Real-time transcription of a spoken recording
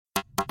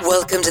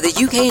Welcome to the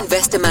UK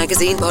Investor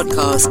Magazine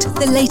podcast,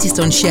 the latest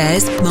on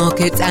shares,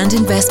 markets and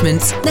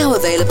investments, now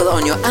available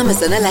on your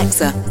Amazon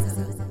Alexa.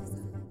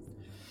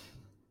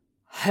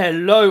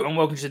 Hello and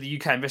welcome to the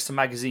UK Investor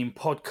Magazine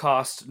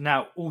podcast,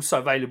 now also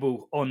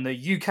available on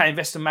the UK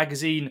Investor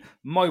Magazine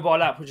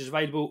mobile app, which is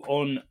available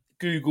on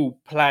Google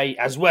Play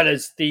as well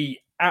as the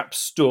App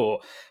Store.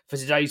 For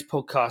today's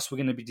podcast, we're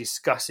going to be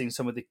discussing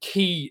some of the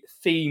key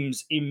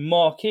themes in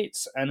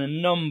markets and a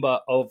number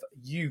of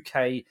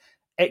UK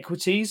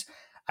equities.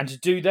 And to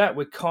do that,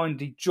 we're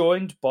kindly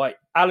joined by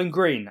Alan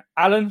Green.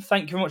 Alan,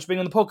 thank you very much for being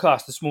on the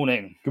podcast this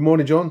morning. Good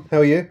morning, John. How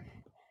are you?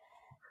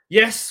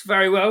 Yes,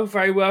 very well,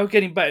 very well.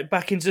 Getting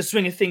back into the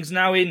swing of things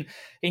now in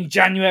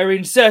January,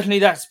 and certainly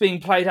that's being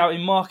played out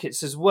in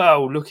markets as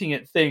well, looking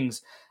at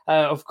things.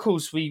 Of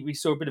course, we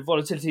saw a bit of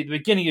volatility at the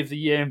beginning of the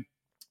year,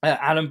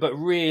 Alan, but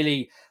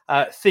really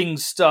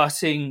things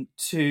starting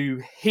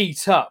to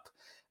heat up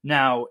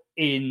now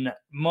in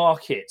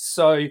markets.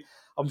 So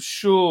I'm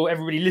sure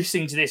everybody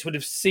listening to this would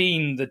have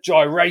seen the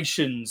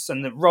gyrations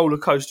and the roller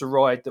coaster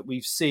ride that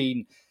we've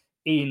seen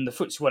in the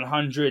FTSE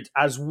 100,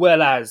 as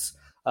well as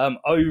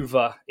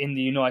over in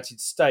the United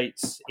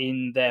States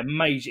in their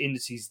major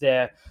indices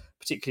there,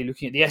 particularly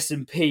looking at the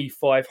S&P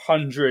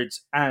 500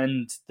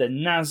 and the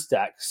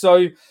NASDAQ.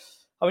 So,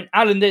 I mean,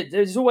 Alan,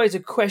 there's always a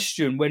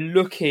question when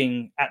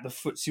looking at the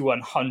FTSE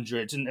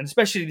 100, and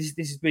especially this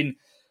has been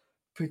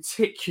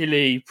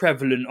particularly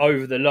prevalent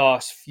over the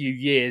last few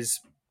years.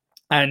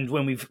 And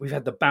when we've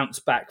had the bounce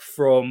back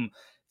from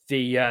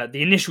the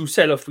initial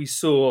sell-off we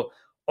saw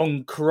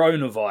on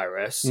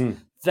coronavirus,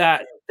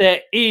 that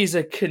there is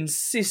a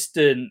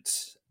consistent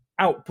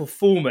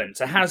outperformance.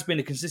 There has been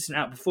a consistent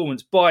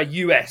outperformance by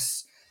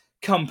US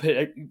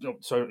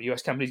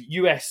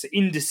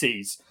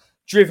indices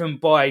driven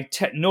by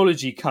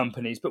technology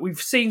companies. But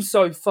we've seen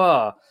so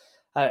far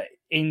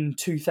in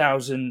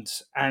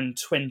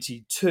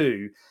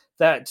 2022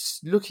 that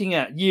looking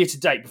at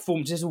year-to-date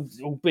performances,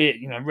 albeit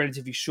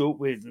relatively short,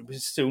 we're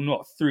still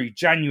not through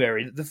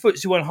January, the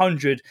FTSE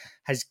 100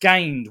 has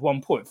gained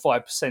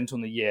 1.5%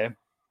 on the year,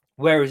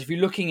 whereas if you're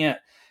looking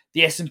at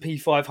the S&P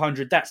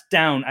 500, that's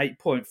down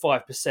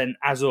 8.5%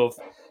 as of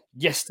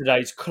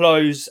yesterday's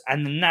close,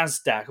 and the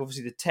NASDAQ,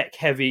 obviously the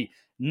tech-heavy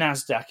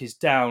NASDAQ, is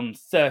down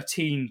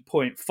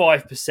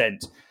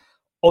 13.5%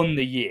 on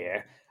the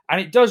year. And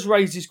it does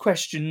raise this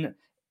question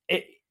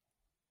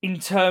in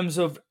terms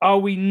of, are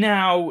we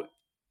now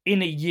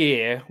in a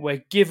year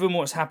where, given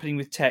what's happening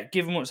with tech,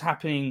 given what's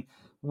happening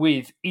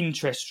with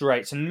interest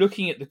rates, and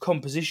looking at the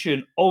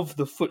composition of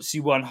the FTSE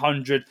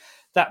 100,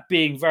 that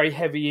being very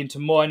heavy into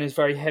miners,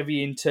 very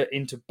heavy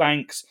into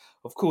banks,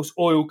 of course,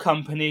 oil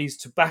companies,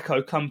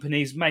 tobacco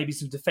companies, maybe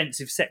some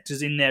defensive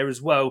sectors in there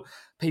as well,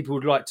 people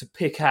would like to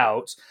pick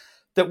out,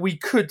 that we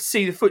could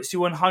see the FTSE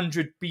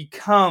 100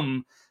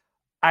 become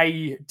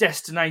a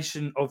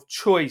destination of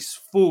choice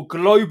for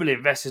global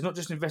investors, not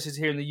just investors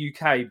here in the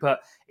UK, but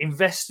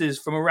investors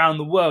from around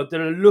the world that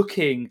are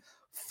looking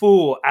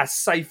for a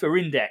safer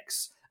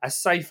index, a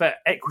safer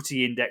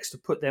equity index to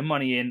put their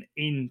money in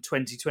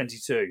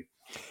 2022.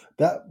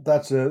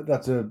 That's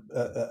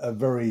a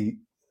very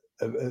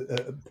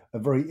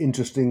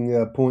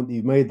interesting point that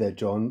you've made there,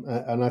 John.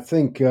 And I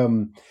think,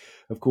 of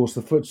course,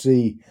 the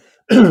FTSE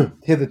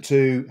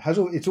hitherto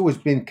it's always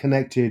been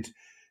connected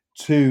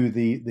to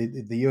the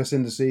US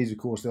indices. Of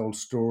course, the old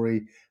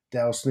story,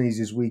 Dow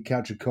sneezes, we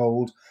catch a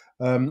cold,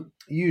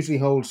 usually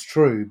holds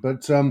true.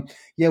 But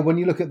when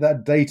you look at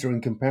that data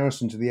in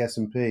comparison to the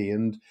S&P,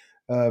 and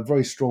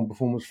very strong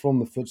performance from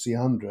the FTSE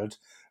 100.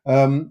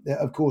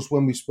 Of course,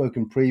 when we've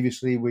spoken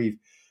previously, we've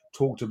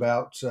talked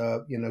about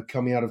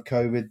coming out of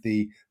COVID,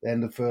 the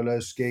end of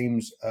furlough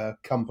schemes,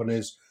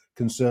 companies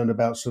concerned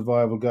about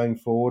survival going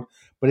forward,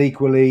 but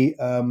equally,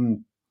 of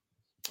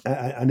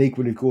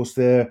course,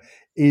 there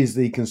is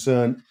the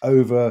concern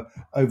over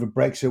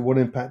Brexit, what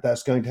impact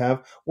that's going to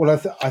have.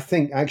 Well, I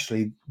think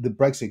actually the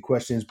Brexit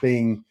question is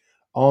being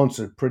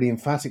answered pretty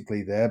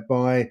emphatically there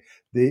by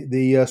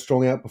the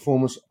strong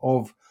outperformance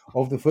of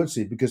the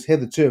FTSE, because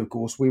hitherto, of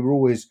course, we were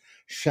always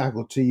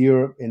shackled to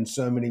Europe in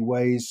so many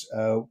ways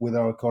with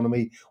our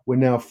economy. We're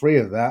now free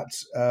of that.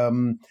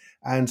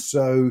 And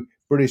so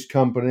British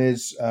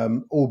companies,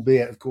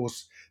 albeit, of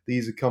course,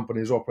 these are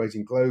companies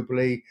operating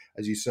globally,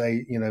 as you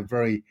say,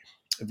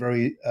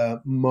 very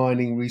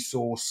mining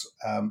resource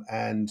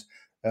and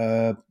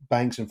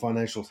banks and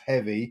financials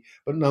heavy,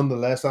 but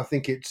nonetheless, I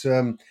think it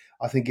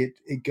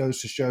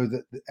goes to show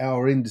that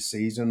our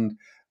indices and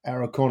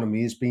our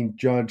economy is being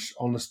judged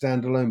on a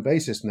standalone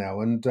basis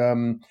now, and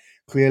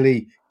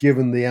clearly,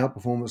 given the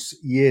outperformance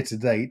year to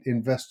date,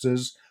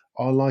 investors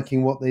are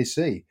liking what they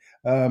see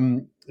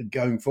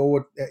going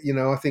forward.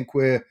 I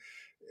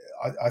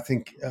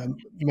think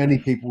many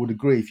people would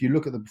agree. If you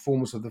look at the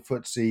performance of the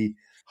FTSE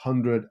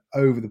 100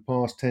 over the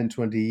past 10,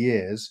 20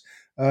 years,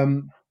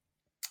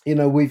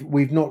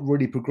 we've not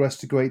really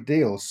progressed a great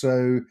deal.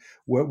 So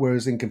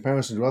whereas in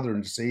comparison to other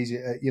indices,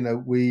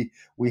 we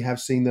have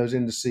seen those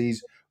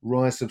indices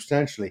rise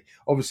substantially.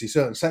 Obviously,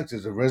 certain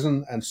sectors have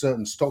risen and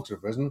certain stocks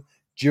have risen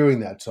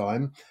during that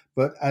time,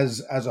 but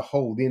as a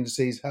whole, the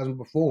indices hasn't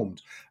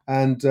performed.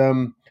 And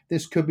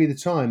this could be the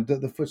time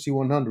that the FTSE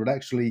 100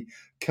 actually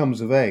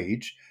comes of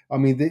age. I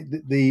mean,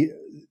 the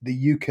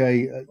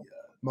UK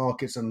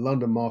markets and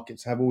London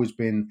markets have always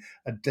been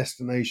a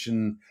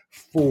destination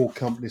for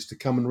companies to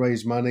come and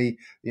raise money.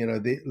 You know,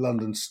 the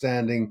London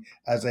standing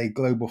as a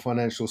global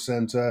financial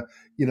centre.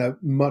 You know,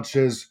 much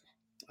as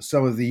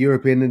some of the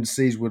European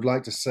indices would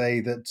like to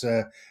say that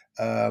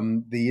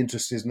the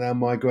interest is now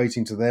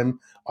migrating to them,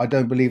 I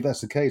don't believe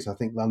that's the case. I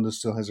think London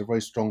still has a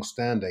very strong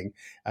standing,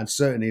 and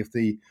certainly if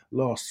the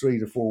last 3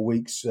 to 4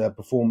 weeks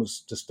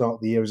performance to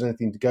start the year is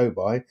anything to go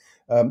by,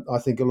 I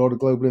think a lot of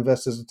global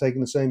investors are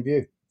taking the same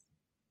view.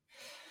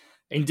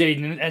 Indeed,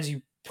 and as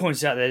you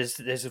pointed out,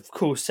 there's of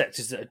course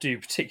sectors that do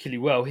particularly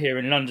well here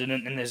in London,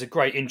 and there's a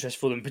great interest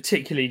for them,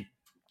 particularly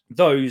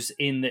those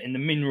in the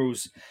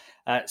minerals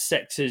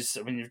sectors.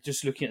 I mean,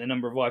 just looking at the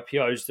number of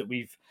IPOs that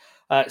we've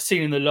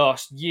seen in the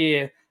last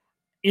year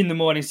in the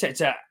mining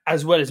sector,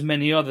 as well as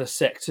many other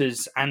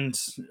sectors and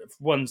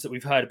ones that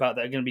we've heard about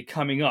that are going to be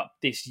coming up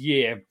this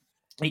year,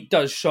 it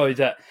does show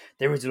that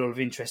there is a lot of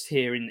interest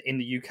here in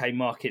the UK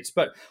markets.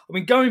 But I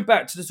mean, going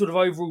back to the sort of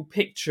overall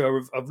picture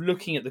of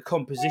looking at the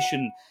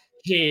composition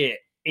here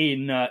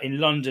in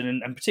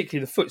London and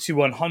particularly the FTSE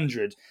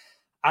 100,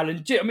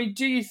 Alan,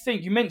 do you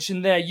think, you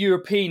mentioned their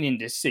European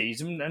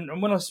indices,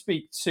 and when I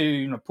speak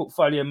to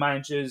portfolio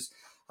managers,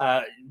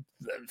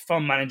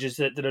 fund managers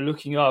that are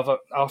looking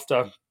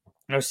after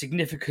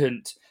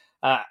significant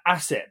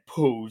asset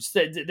pools,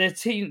 there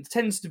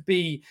tends to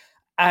be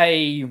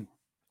a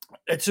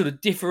sort of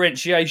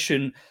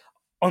differentiation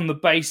on the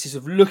basis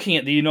of looking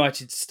at the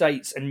United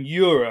States and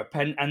Europe,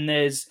 and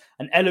there's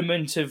an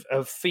element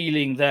of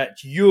feeling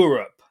that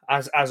Europe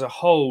as a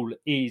whole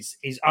is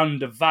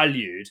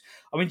undervalued.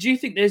 I mean, do you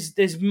think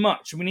there's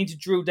much, we need to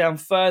drill down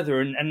further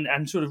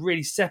and sort of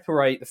really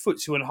separate the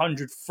FTSE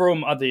 100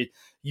 from other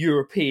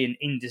European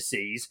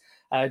indices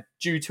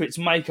due to its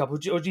makeup, or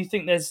do you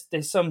think there's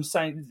some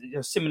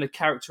similar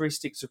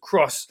characteristics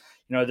across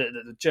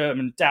the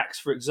German DAX,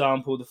 for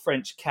example, the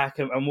French CAC,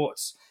 and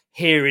what's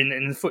here in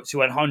the FTSE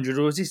 100,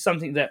 or is this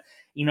something that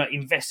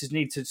investors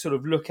need to sort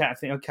of look at and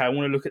think, okay, I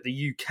want to look at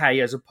the UK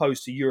as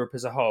opposed to Europe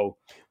as a whole?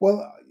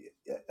 Well,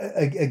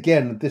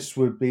 again, this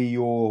would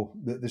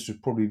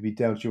probably be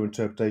down to your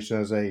interpretation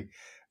as a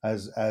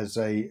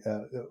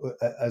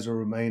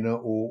Remainer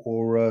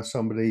or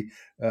somebody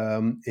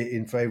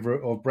in favour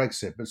of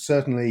Brexit. But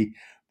certainly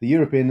the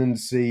European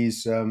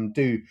indices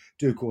do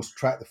of course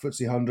track the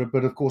FTSE 100,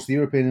 but of course the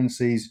European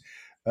indices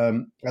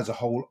as a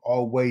whole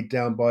are weighed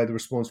down by the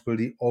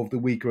responsibility of the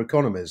weaker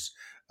economies.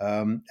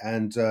 Some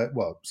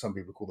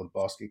people call them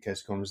basket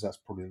case economies. That's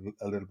probably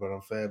a little bit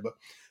unfair, but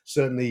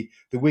certainly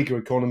the weaker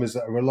economies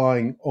that are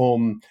relying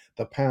on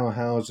the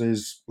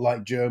powerhouses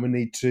like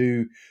Germany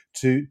to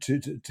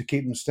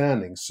keep them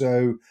standing.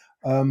 So,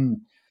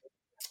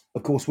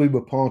 of course, we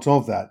were part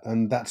of that,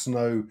 and that's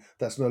no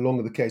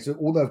longer the case.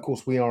 Although, of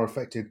course, we are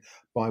affected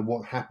by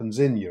what happens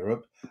in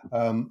Europe.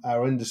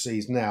 Our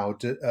indices now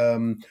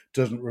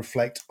doesn't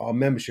reflect our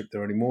membership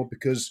there anymore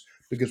because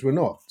we're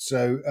not.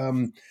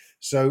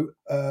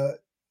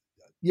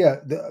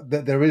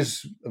 There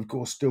is, of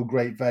course, still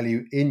great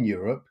value in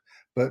Europe,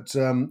 but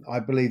I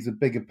believe the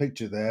bigger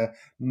picture there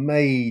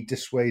may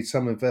dissuade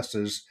some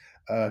investors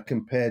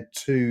compared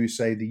to,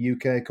 say, the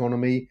UK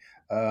economy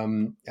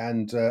and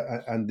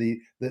the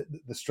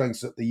strengths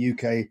that the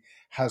UK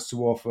has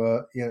to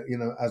offer.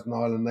 As an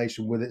island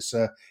nation with its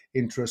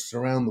interests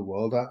around the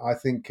world, I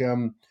think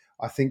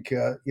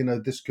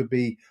this could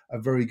be a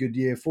very good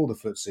year for the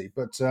FTSE.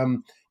 But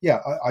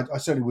I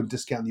certainly wouldn't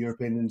discount the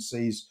European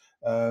indices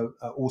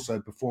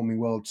also performing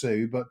well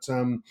too. But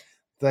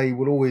they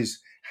will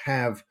always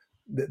have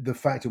the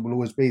factor will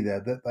always be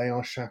there that they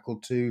are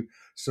shackled to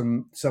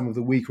some of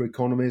the weaker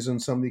economies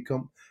and some of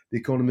the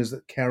economies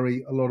that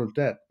carry a lot of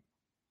debt.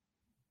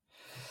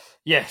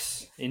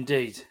 Yes,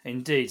 indeed. So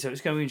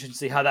it's going to be interesting to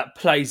see how that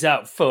plays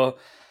out for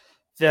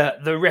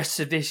the rest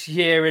of this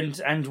year,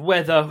 and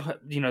whether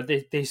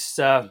this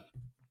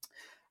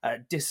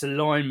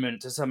disalignment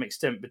to some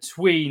extent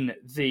between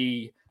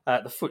the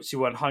FTSE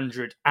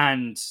 100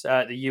 and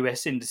the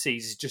US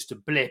indices is just a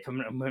blip,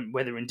 and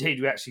whether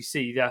indeed we actually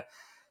see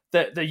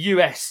the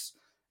US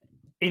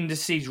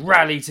indices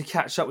rally to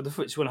catch up with the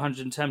FTSE 100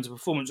 in terms of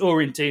performance,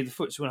 or indeed the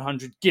FTSE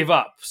 100 give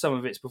up some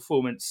of its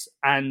performance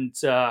and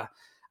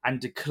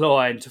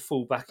decline to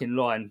fall back in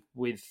line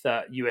with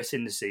US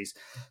indices.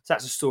 So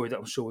that's a story that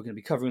I'm sure we're going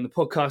to be covering on the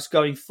podcast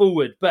going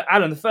forward. But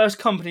Alan, the first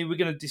company we're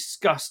going to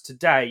discuss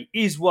today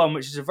is one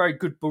which is a very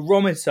good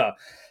barometer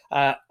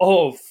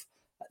of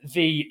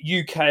the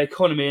UK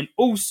economy, and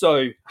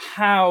also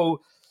how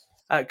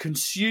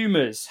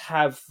consumers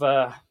have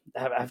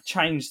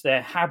changed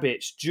their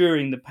habits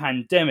during the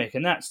pandemic,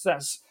 and that's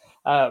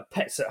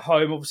pets at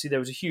home. Obviously, there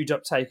was a huge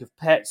uptake of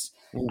pets,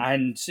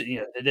 and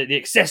the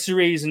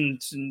accessories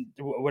and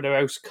whatever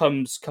else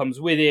comes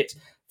with it.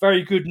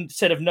 Very good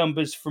set of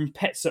numbers from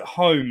Pets at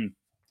Home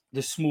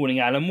this morning,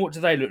 Alan. What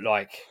do they look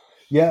like?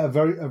 Yeah, a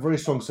very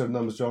strong set of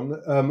numbers, John.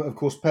 Of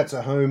course, Pets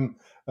at Home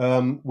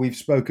We've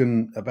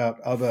spoken about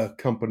other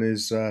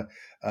companies across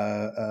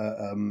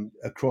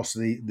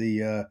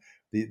the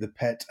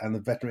pet and the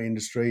veterinary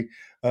industry.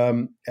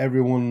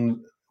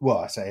 Everyone, well,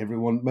 I say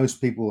everyone,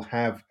 most people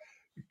have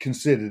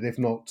considered, if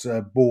not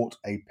bought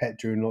a pet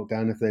during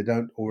lockdown, if they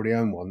don't already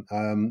own one.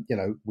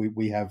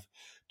 We have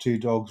two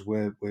dogs.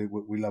 We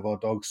love our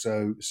dogs,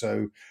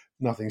 so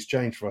nothing's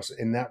changed for us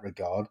in that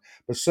regard.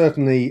 But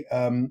certainly,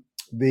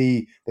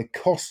 the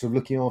cost of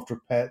looking after a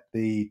pet,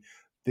 the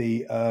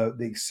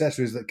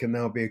accessories that can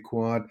now be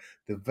acquired,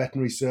 the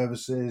veterinary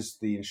services,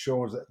 the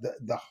insurance,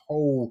 the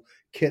whole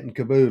kit and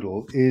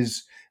caboodle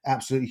is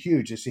absolutely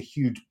huge. It's a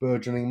huge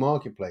burgeoning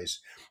marketplace.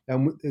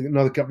 And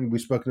another company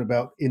we've spoken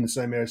about in the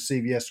same area,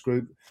 CVS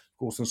Group, of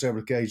course, on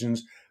several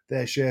occasions,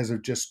 their shares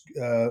have just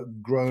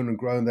grown and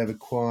grown. They've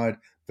acquired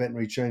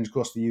veterinary chains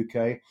across the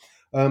UK.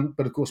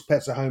 But of course,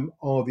 Pets at Home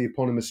are the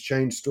eponymous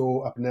chain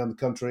store up and down the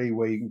country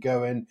where you can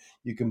go in,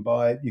 you can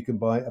buy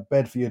a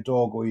bed for your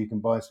dog, or you can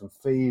buy some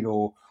feed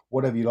or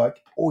whatever you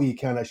like, or you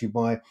can actually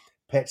buy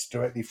pets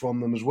directly from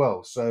them as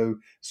well. So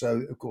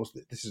of course,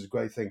 this is a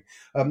great thing.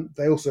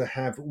 They also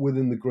have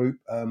within the group.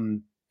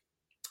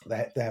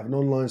 They have an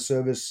online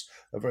service,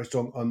 a very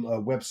strong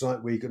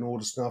website where you can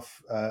order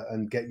stuff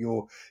and get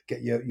your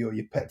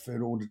pet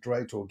food ordered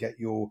direct, or get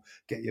your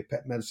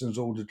pet medicines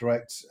ordered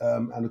direct,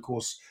 and of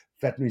course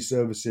veterinary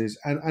services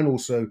and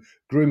also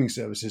grooming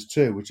services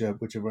too, which are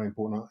very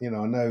important.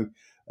 I know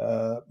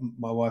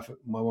my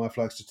wife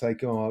likes to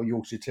take our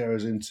Yorkshire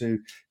Terriers in to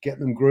get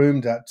them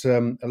groomed at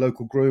a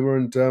local groomer,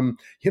 and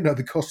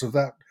the cost of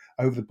that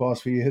over the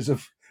past few years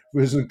have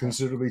risen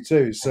considerably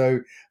too. So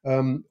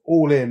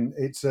all in,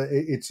 it's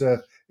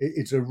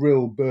a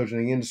real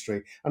burgeoning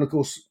industry, and of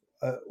course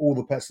all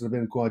the pets that have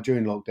been acquired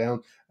during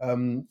lockdown,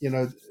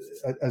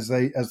 as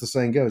the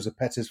saying goes, a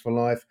pet is for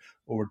life,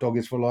 or a dog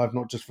is for life,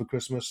 not just for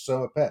Christmas.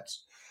 So are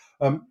pets.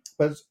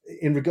 But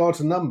in regard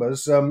to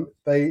numbers,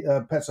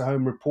 Pets at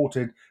Home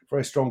reported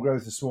very strong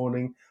growth this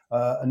morning,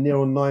 a near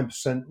on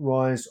 9%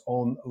 rise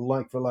on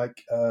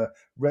like-for-like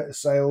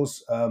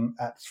sales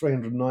at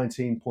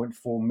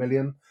 319.4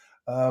 million.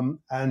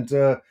 And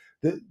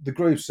the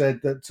group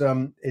said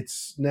that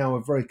it's now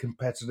a very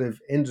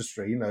competitive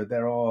industry.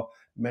 There are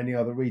many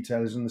other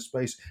retailers in the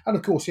space. And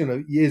of course,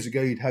 years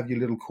ago, you'd have your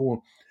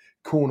little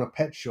corner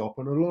pet shop,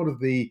 and a lot of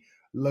the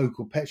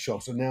local pet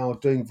shops are now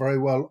doing very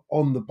well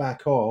on the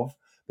back of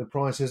the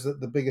prices that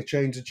the bigger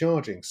chains are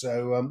charging.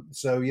 So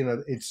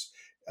it's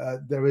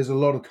there is a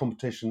lot of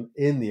competition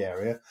in the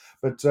area,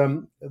 but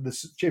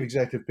the chief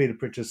executive Peter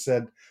Pritchard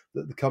said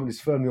that the company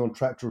is firmly on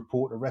track to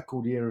report a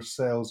record year of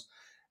sales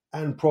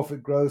and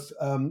profit growth,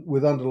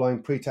 with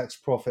underlying pre-tax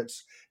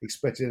profits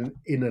expected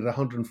in at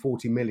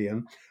 140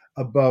 million,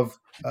 above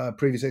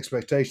previous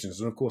expectations.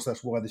 And of course,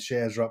 that's why the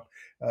shares are up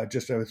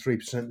just over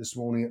 3% this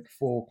morning at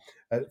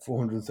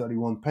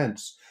 431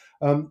 pence.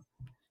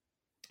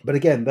 But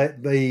again,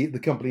 the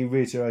company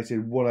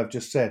reiterated what I've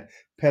just said.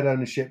 Pet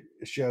ownership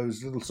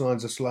shows little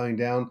signs of slowing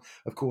down.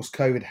 Of course,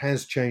 COVID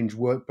has changed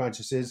work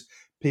practices.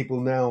 People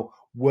now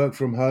work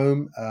from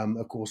home.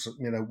 Of course,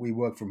 we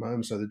work from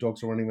home, so the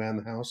dogs are running around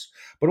the house.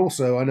 But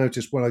also, I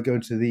noticed when I go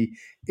into the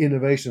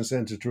Innovation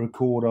Centre to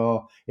record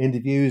our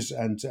interviews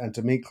and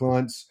to meet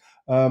clients,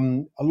 a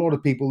lot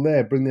of people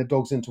there bring their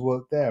dogs into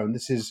work there, and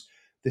this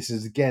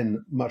is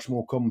again much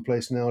more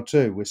commonplace now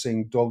too. We're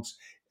seeing dogs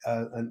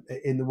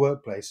in the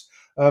workplace,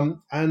 and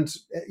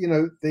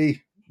the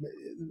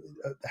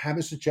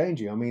habits are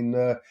changing. I mean,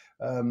 the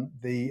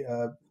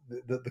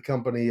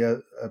company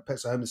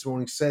Pets at Home this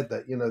morning said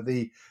that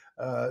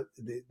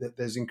that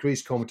there's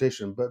increased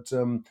competition, but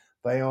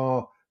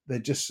they're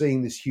just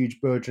seeing this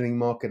huge burgeoning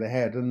market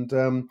ahead,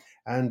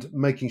 and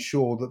making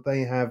sure that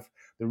they have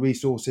the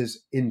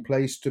resources in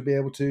place to be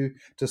able to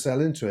sell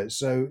into it.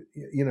 So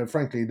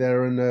frankly,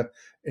 they're in a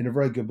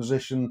very good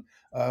position.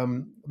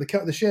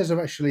 The shares have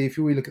actually, if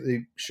we look at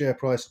the share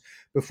price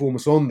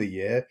performance on the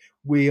year,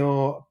 we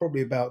are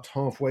probably about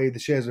halfway. The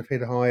shares have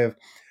hit a high of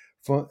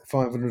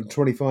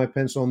 525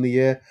 pence on the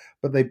year,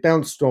 but they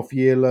bounced off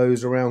year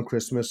lows around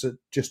Christmas at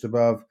just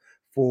above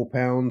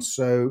 £4.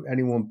 So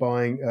anyone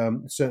buying,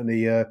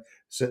 certainly a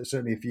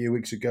few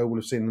weeks ago, will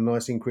have seen a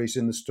nice increase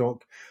in the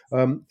stock.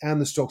 And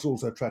the stock's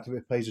also attractive.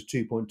 It pays a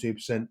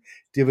 2.2%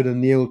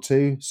 dividend yield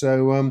too.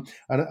 So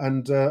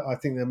I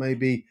think there may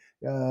be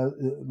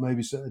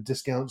certain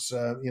discounts.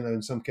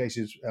 In some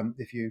cases,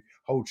 if you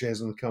hold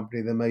shares in the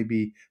company, there may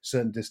be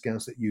certain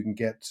discounts that you can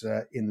get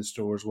in the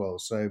store as well.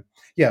 So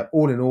yeah,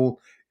 all in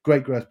all,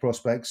 great growth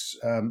prospects,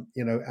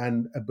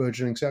 and a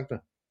burgeoning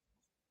sector.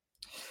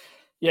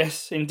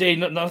 Yes,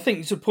 indeed. And I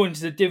think the point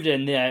of the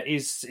dividend there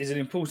is an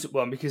important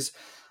one, because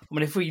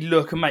if we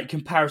look and make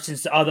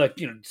comparisons to other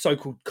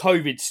so-called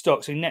COVID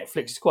stocks, so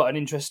Netflix is quite an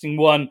interesting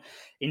one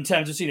in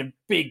terms of seeing a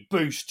big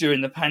boost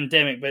during the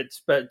pandemic,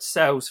 but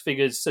sales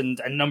figures and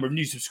number of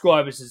new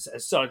subscribers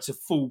has started to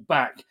fall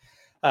back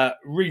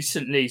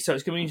recently. So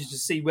it's going to be interesting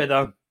to see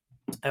whether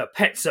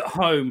Pets at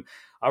Home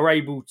are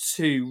able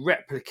to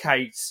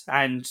replicate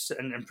and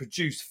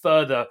produce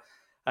further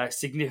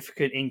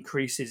significant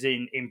increases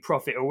in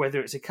profit, or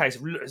whether it's a case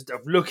of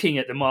looking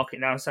at the market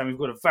now and saying we've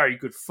got a very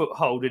good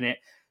foothold in it.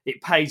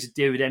 It pays a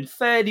dividend,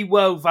 fairly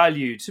well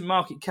valued, to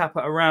market cap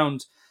at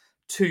around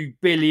 2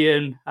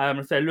 billion.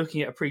 If they're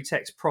looking at a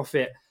pre-tax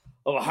profit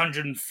of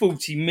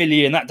 140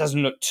 million, that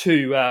doesn't look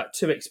too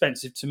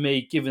expensive to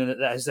me, given that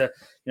there's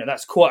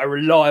that's quite a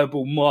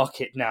reliable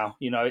market now.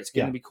 It's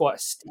going to be quite a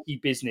sticky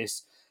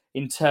business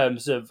in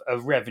terms of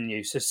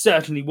revenue. So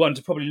certainly one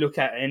to probably look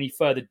at any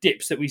further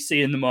dips that we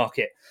see in the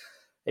market,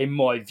 in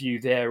my view,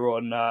 there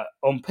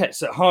on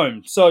Pets at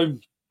Home. So,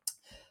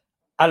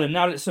 Alan,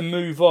 now let's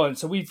move on.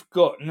 So we've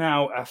got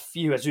now a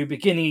few, as we were at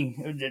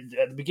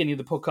the beginning of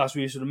the podcast,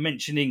 we were sort of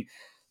mentioning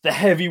the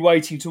heavy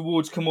weighting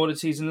towards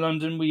commodities in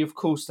London. We, of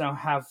course, now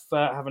have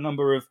a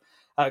number of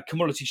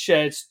commodity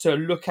shares to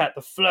look at.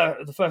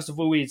 The first of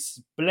all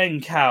is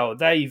Glencow.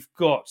 They've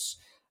got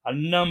a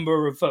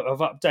number of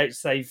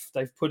updates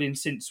they've put in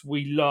since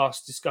we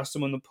last discussed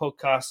them on the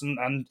podcast,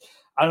 and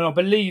I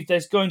believe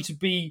there's going to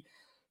be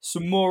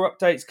some more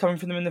updates coming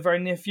from them in the very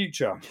near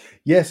future.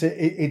 Yes,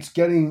 it's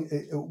getting.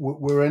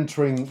 We're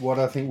entering what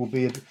I think will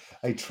be a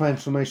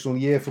transformational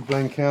year for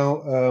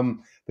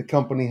Glencow. The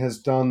company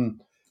has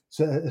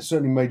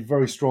certainly made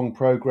very strong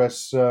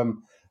progress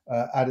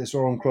at its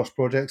Orran Cross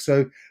project.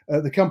 So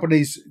the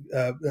company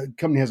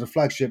has a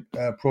flagship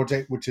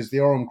project, which is the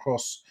Orran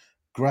Cross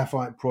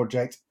graphite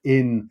project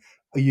in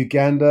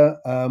Uganda,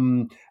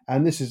 and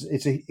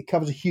it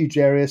covers a huge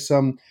area,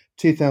 some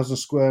 2,000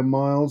 square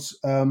miles,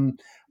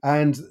 and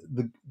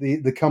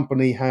the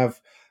company have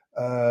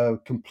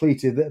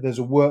completed. There's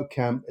a work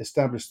camp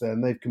established there,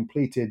 and they've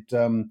completed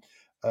a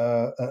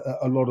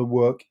lot of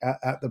work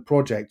at the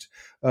project.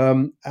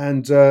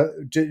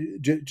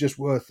 Just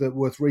worth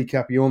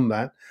recapping on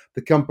that,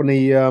 the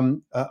company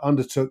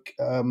undertook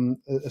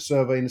a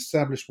survey and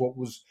established what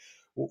we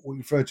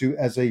refer to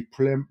as a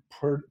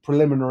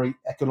preliminary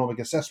economic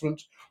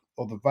assessment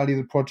of the value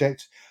of the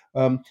project.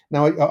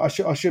 Now, I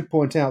should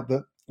point out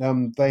that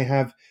they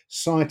have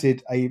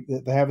cited a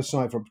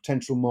site for a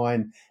potential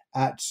mine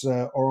at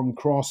Orran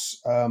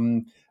Cross,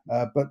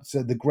 but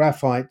the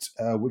graphite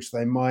which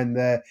they mine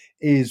there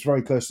is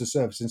very close to the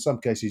surface. In some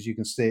cases, you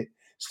can see it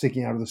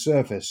sticking out of the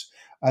surface,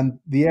 and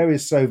the area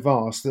is so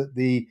vast that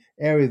the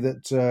area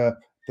that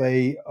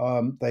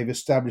they've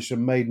established a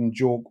maiden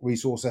JORC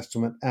resource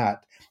estimate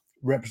at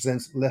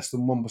represents less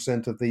than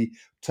 1% of the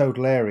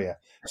total area.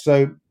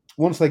 So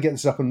once they get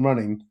this up and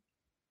running,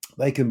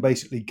 they can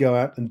basically go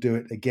out and do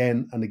it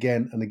again and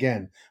again and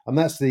again. And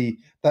that's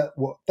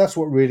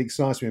what really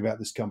excites me about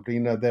this company.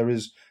 There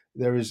is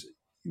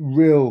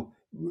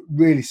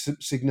really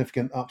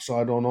significant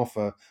upside on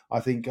offer, I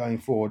think, going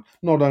forward,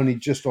 not only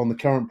just on the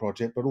current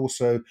project, but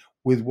also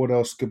with what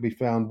else could be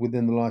found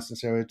within the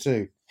license area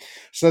too.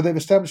 So they've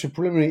established a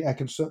preliminary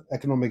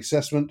economic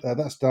assessment.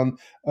 That's done.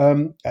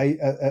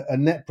 A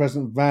net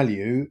present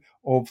value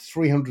of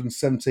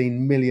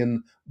 $317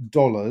 million,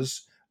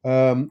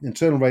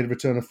 internal rate of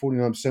return of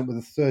 49% with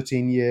a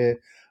 13-year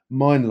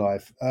mine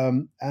life.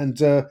 And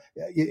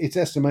it's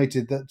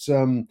estimated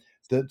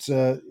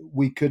that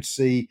we could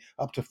see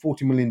up to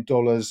 $40 million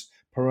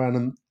per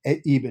annum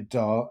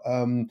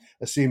EBITDA,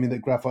 assuming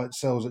that graphite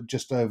sells at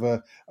just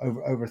over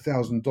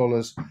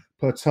 $1,000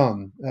 per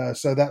ton.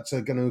 So that's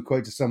going to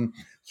equate to some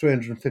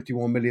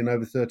 $351 million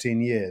over 13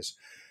 years.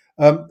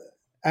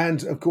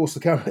 And of course,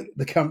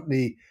 the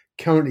company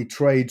currently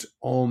trades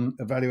on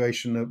a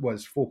valuation of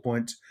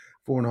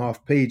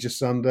 4.5p,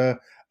 just under,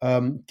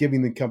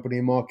 giving the company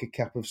a market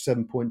cap of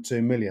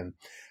 7.2 million.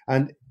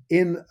 And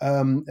in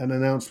an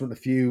announcement a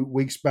few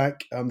weeks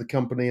back, the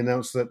company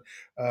announced that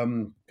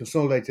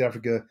Consolidated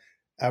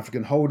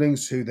African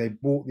Holdings, who they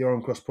bought the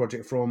Orran Cross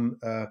project from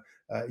a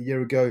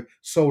year ago,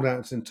 sold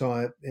out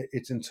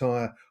its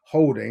entire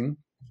holding,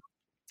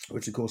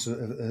 which of course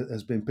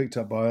has been picked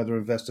up by other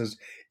investors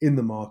in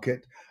the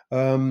market.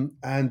 Those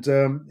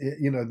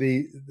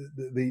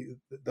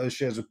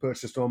shares are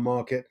purchased on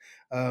market.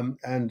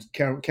 And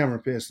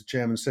Cameron Pearce, the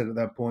chairman, said at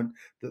that point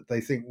that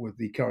they think with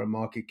the current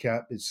market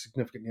cap, it's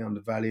significantly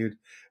undervalued.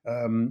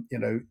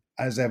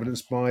 As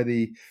evidenced by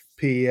the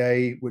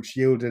PEA, which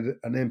yielded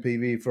an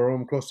NPV for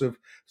Orran Cross of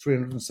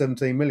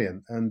 317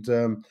 million. And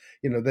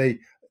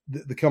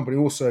the company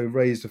also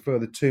raised a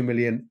further 2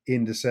 million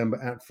in December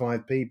at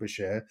 5p per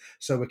share.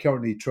 So we're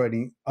currently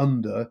trading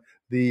under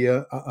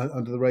the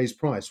raised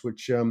price,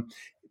 which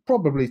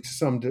probably to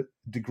some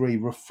degree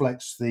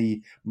reflects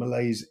the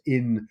malaise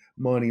in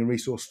mining and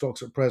resource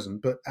stocks at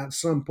present. But at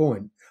some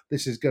point,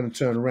 this is going to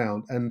turn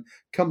around, and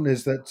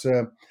companies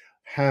that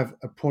have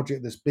a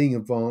project that's being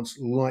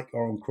advanced, like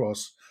Orran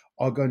Cross,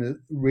 are going to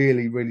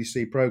really, really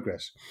see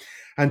progress.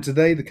 And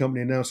today, the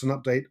company announced an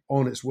update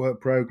on its work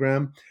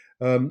program.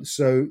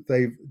 So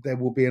there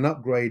will be an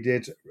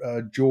upgraded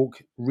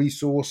JORC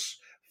resource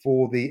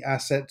for the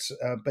assets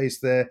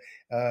based there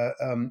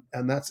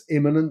and that's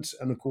imminent.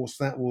 And of course,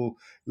 that will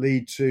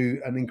lead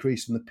to an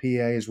increase in the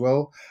PA as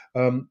well.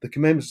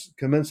 The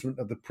commencement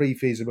of the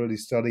pre-feasibility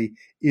study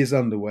is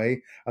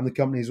underway, and the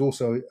company has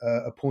also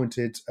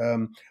appointed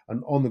an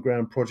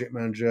on-the-ground project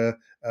manager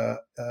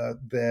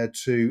there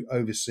to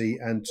oversee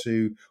and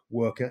to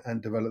work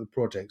and develop the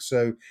project.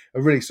 So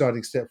a really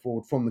exciting step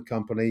forward from the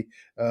company,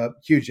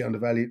 hugely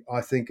undervalued,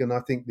 I think. And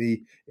I think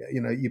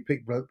you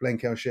pick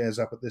Blencowe shares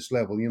up at this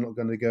level, you're not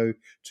going to go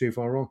too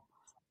far wrong.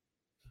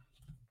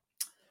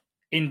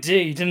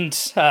 Indeed, and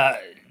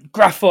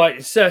graphite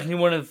is certainly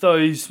one of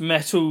those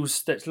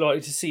metals that's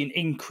likely to see an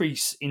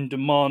increase in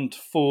demand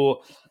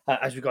for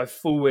as we go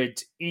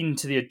forward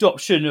into the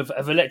adoption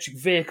of electric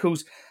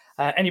vehicles.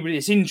 Anybody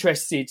that's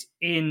interested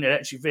in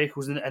electric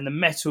vehicles and the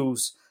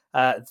metals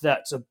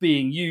that are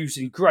being used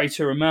in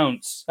greater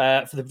amounts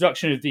for the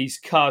production of these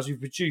cars, we've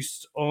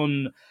produced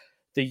on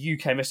the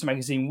UK Investor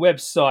Magazine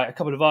website a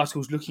couple of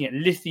articles looking at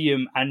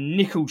lithium and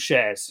nickel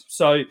shares.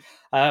 So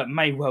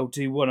may well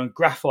do one on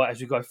graphite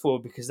as we go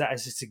forward, because that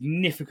is a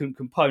significant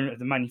component of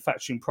the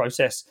manufacturing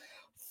process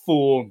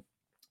for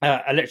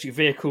electric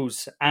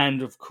vehicles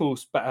and, of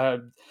course,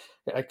 a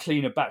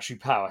cleaner battery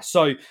power.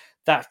 So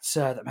that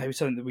may be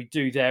something that we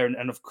do there.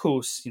 And of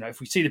course, if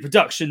we see the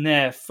production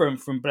there from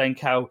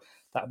Blencowe,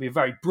 that would be a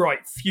very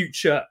bright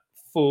future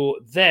for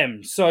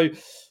them. So,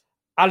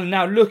 Alan,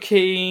 now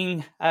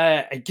looking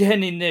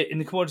again in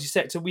the commodity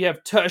sector, we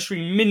have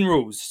tertiary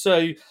minerals.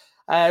 So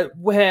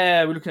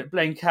where we're looking at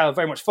Blencowe,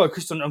 very much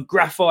focused on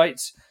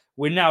graphite.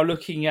 We're now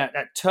looking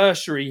at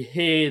tertiary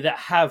here that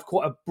have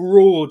quite a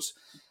broad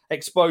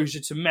exposure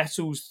to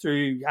metals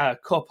through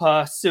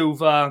copper,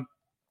 silver,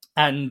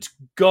 and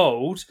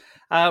gold.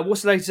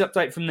 What's the latest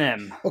update from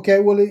them? Okay,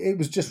 well, it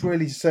was just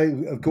really to say,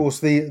 of course,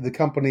 the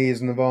company is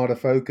Nevada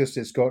focused.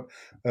 It's got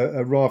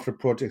a raft of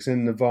projects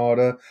in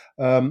Nevada.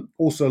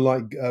 Also,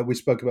 like we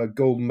spoke about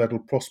Golden Metal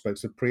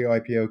Prospects, a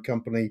pre-IPO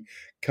company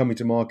coming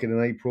to market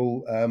in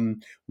April.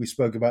 We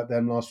spoke about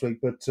them last week,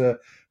 but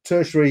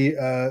Tertiary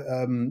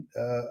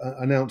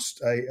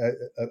announced a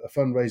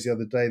fundraise the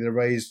other day. They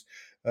raised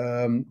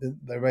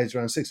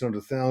around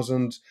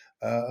 600,000,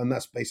 and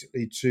that's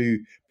basically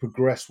to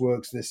progress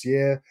works this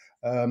year.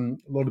 A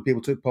lot of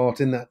people took part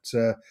in that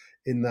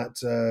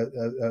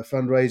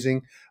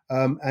fundraising,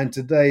 and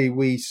today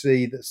we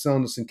see that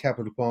Sanderson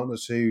Capital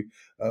Partners, who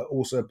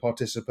also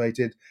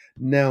participated,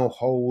 now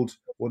hold,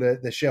 or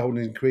their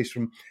shareholding increased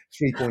from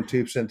 3.2%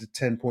 to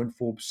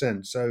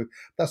 10.4%. So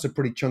that's a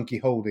pretty chunky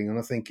holding, and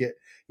I think it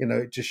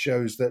just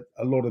shows that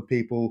a lot of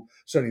people,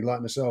 certainly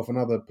like myself and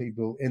other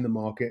people in the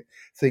market,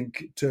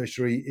 think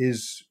Tertiary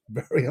is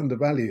very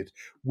undervalued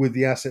with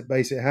the asset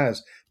base it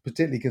has,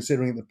 particularly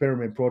considering the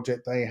Pyramid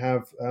project they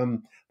have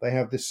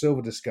this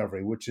silver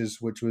discovery, which was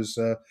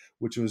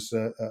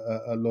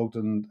logged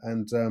and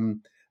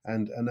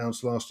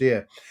announced last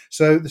year.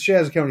 So the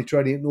shares are currently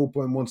trading at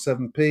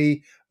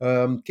 0.17p,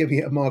 giving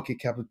it a market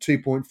cap of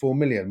 2.4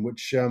 million,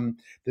 which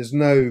there's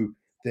no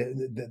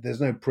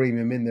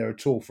premium in there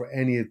at all for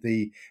any of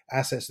the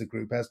assets the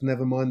group has,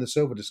 never mind the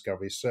silver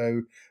discovery.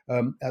 So,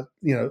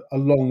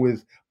 along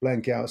with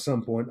Blencowe, at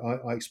some point,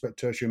 I expect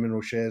tertiary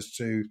mineral shares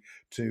to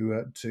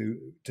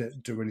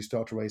really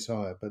start to race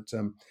higher. But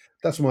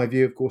that's my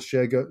view. Of course,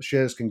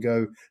 shares can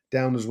go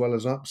down as well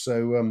as up.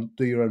 So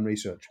do your own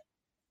research.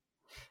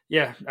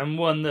 Yeah, and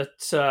one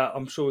that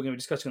I'm sure we're going to be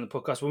discussing on the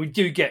podcast when we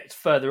do get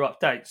further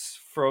updates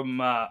from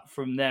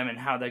them and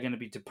how they're going to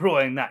be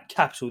deploying that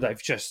capital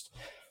they've just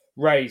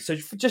raised. So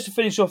just to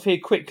finish off here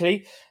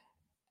quickly,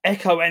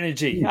 Echo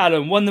Energy,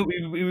 Alan, one that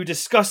we were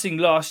discussing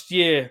last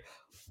year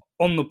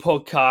on the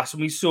podcast,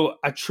 and we saw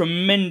a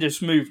tremendous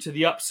move to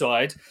the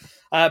upside.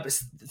 But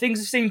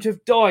things seem to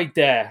have died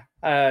there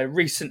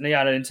recently,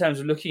 Alan, in terms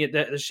of looking at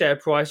the share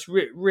price.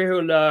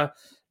 Real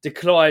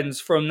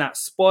declines from that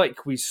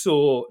spike we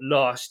saw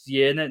last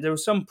year, and there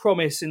was some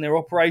promise in their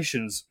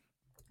operations.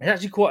 It's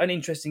actually quite an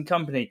interesting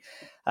company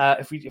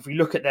if we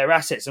look at their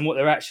assets and what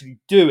they're actually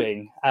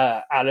doing,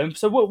 Alan.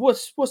 So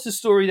what's the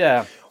story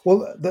there?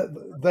 Well,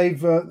 they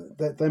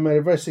made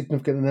a very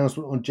significant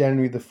announcement on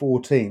January the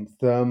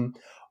 14th,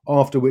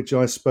 after which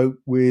I spoke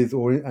with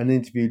and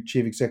interviewed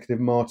Chief Executive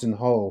Martin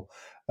Hull.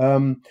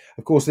 Of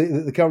course,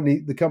 the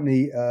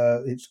company,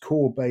 its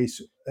core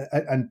base,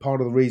 and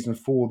part of the reason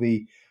for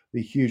the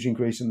huge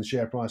increase in the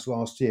share price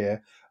last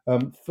year.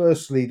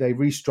 Firstly, they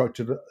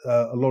restructured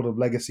a lot of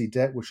legacy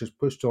debt, which was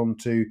pushed on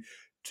to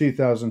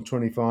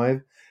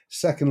 2025.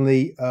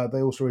 Secondly,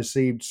 they also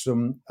received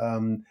some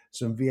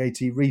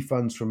VAT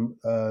refunds from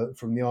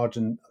the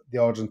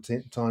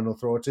Argentine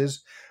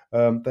authorities.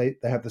 They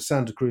have the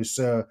Santa Cruz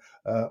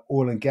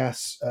oil and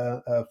gas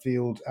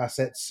field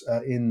assets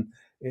at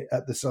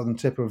the southern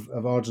tip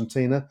of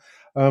Argentina.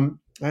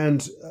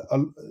 And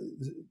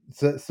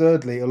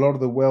thirdly, a lot of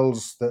the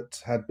wells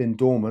that had been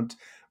dormant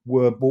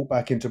were brought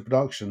back into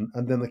production,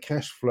 and then the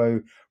cash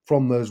flow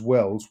from those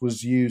wells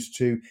was used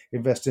to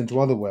invest into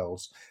other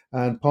wells.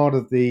 And part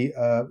of the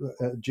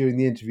during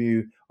the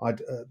interview, my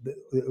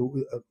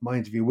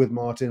interview with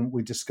Martin,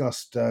 we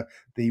discussed the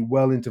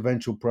well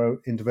intervention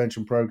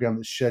program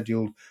that's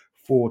scheduled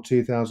for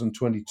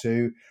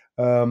 2022.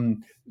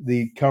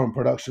 The current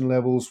production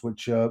levels,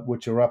 which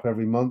are up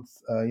every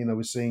month,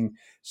 we're seeing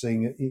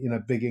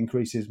big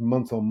increases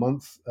month on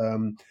month.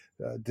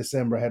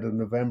 December ahead of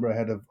November,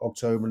 ahead of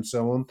October, and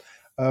so on.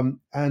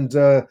 And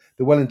the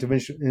well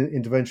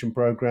intervention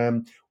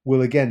program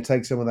will again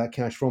take some of that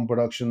cash from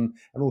production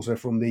and also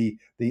from the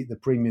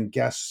premium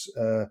gas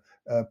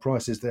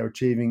prices they're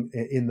achieving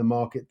in the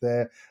market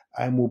there,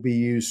 and will be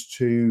used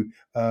to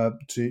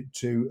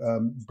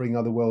bring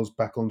other wells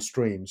back on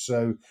stream.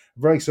 So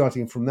very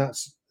exciting from that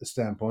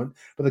standpoint.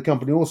 But the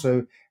company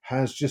also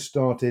has just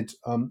started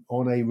on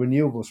a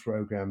renewables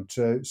program.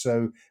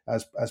 So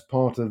as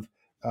part of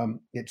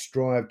its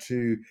drive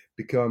to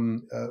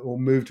become or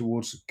move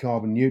towards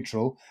carbon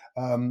neutral,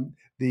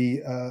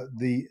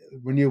 the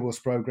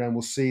renewables program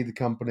will see the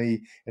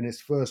company in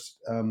its first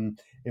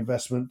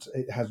investment.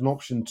 It has an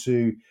option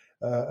to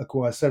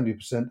acquire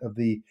 70% of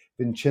the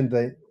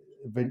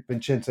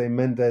Vicente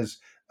Mendez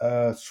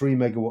 3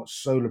 megawatt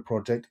solar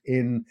project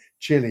in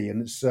Chile,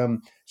 and it's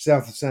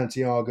south of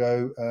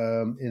Santiago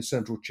in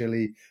central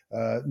Chile,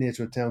 near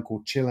to a town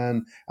called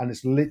Chillán, and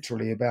it's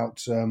literally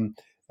about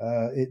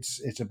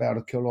it's about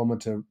a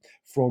kilometre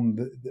from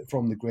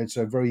the grid,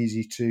 so very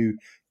easy to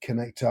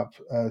connect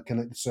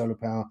the solar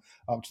power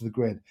up to the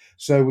grid.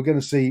 So we're going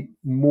to see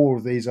more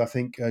of these, I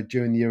think,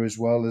 during the year as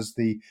well as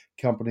the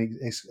company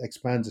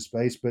expands the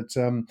space. But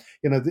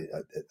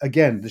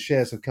again, the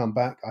shares have come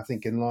back, I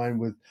think, in line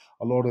with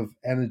a lot of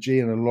energy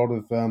and a lot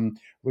of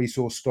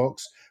resource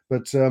stocks.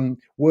 But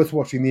worth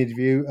watching the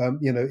interview.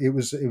 It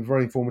was a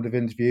very informative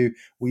interview.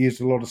 We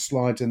used a lot of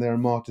slides in there,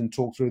 and Martin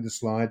talked through the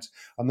slides,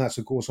 and that's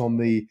of course on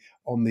the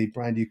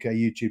Brand UK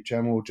YouTube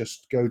channel. Or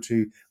just go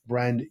to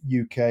Brand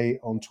UK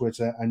on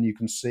Twitter, and you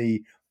can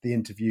see the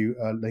interview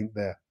link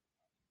there.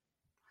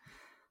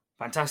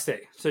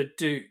 Fantastic. So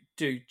do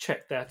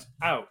check that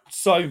out.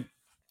 So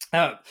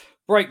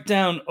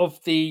breakdown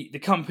of the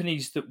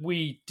companies that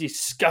we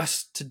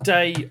discussed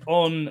today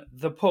on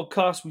the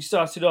podcast. We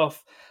started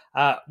off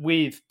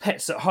with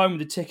Pets at Home,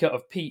 the ticker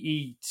of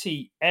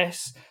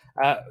PETS.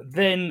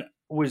 Then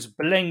was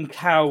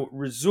Blencow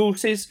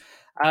Resources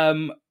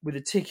with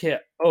a ticker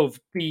of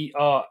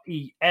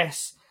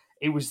BRES.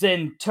 It was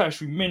then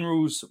Tertiary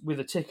Minerals with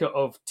a ticker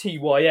of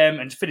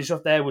TYM. And to finish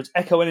off there was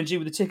Echo Energy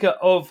with a ticker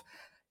of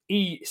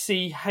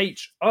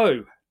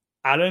ECHO.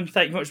 Alan,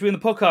 thank you very much for being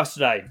on the podcast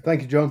today.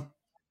 Thank you, John.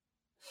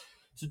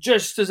 So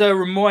just as a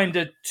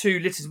reminder to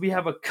listeners, we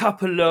have a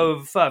couple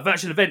of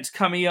virtual events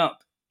coming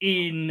up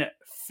in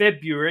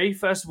February.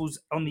 First of all,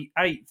 on the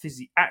 8th is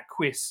the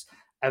Aquis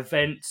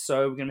event.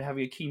 So we're going to be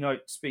having a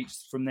keynote speech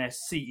from their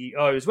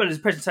CEO, as well as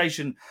a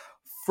presentation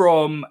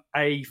from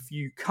a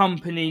few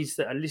companies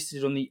that are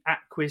listed on the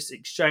Aquis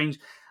exchange.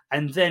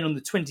 And then on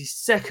the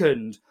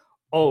 22nd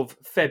of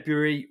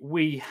February,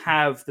 we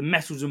have the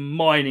Metals and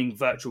Mining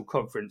virtual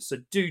conference. So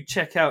do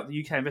check out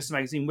the UK Investor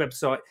Magazine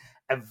website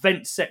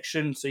event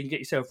section so you can get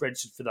yourself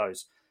registered for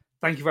those.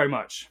 Thank you very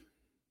much.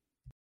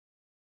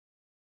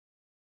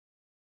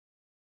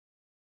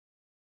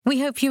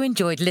 We hope you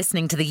enjoyed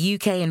listening to the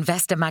UK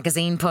Investor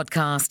Magazine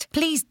podcast.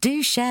 Please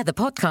do share the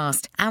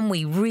podcast, and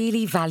we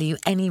really value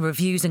any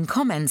reviews and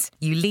comments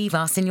you leave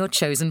us in your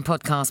chosen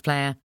podcast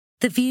player.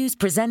 The views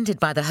presented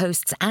by the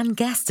hosts and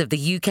guests of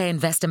the UK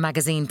Investor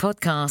Magazine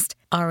podcast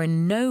are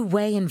in no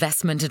way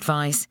investment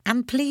advice,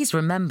 and please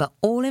remember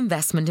all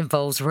investment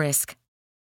involves risk.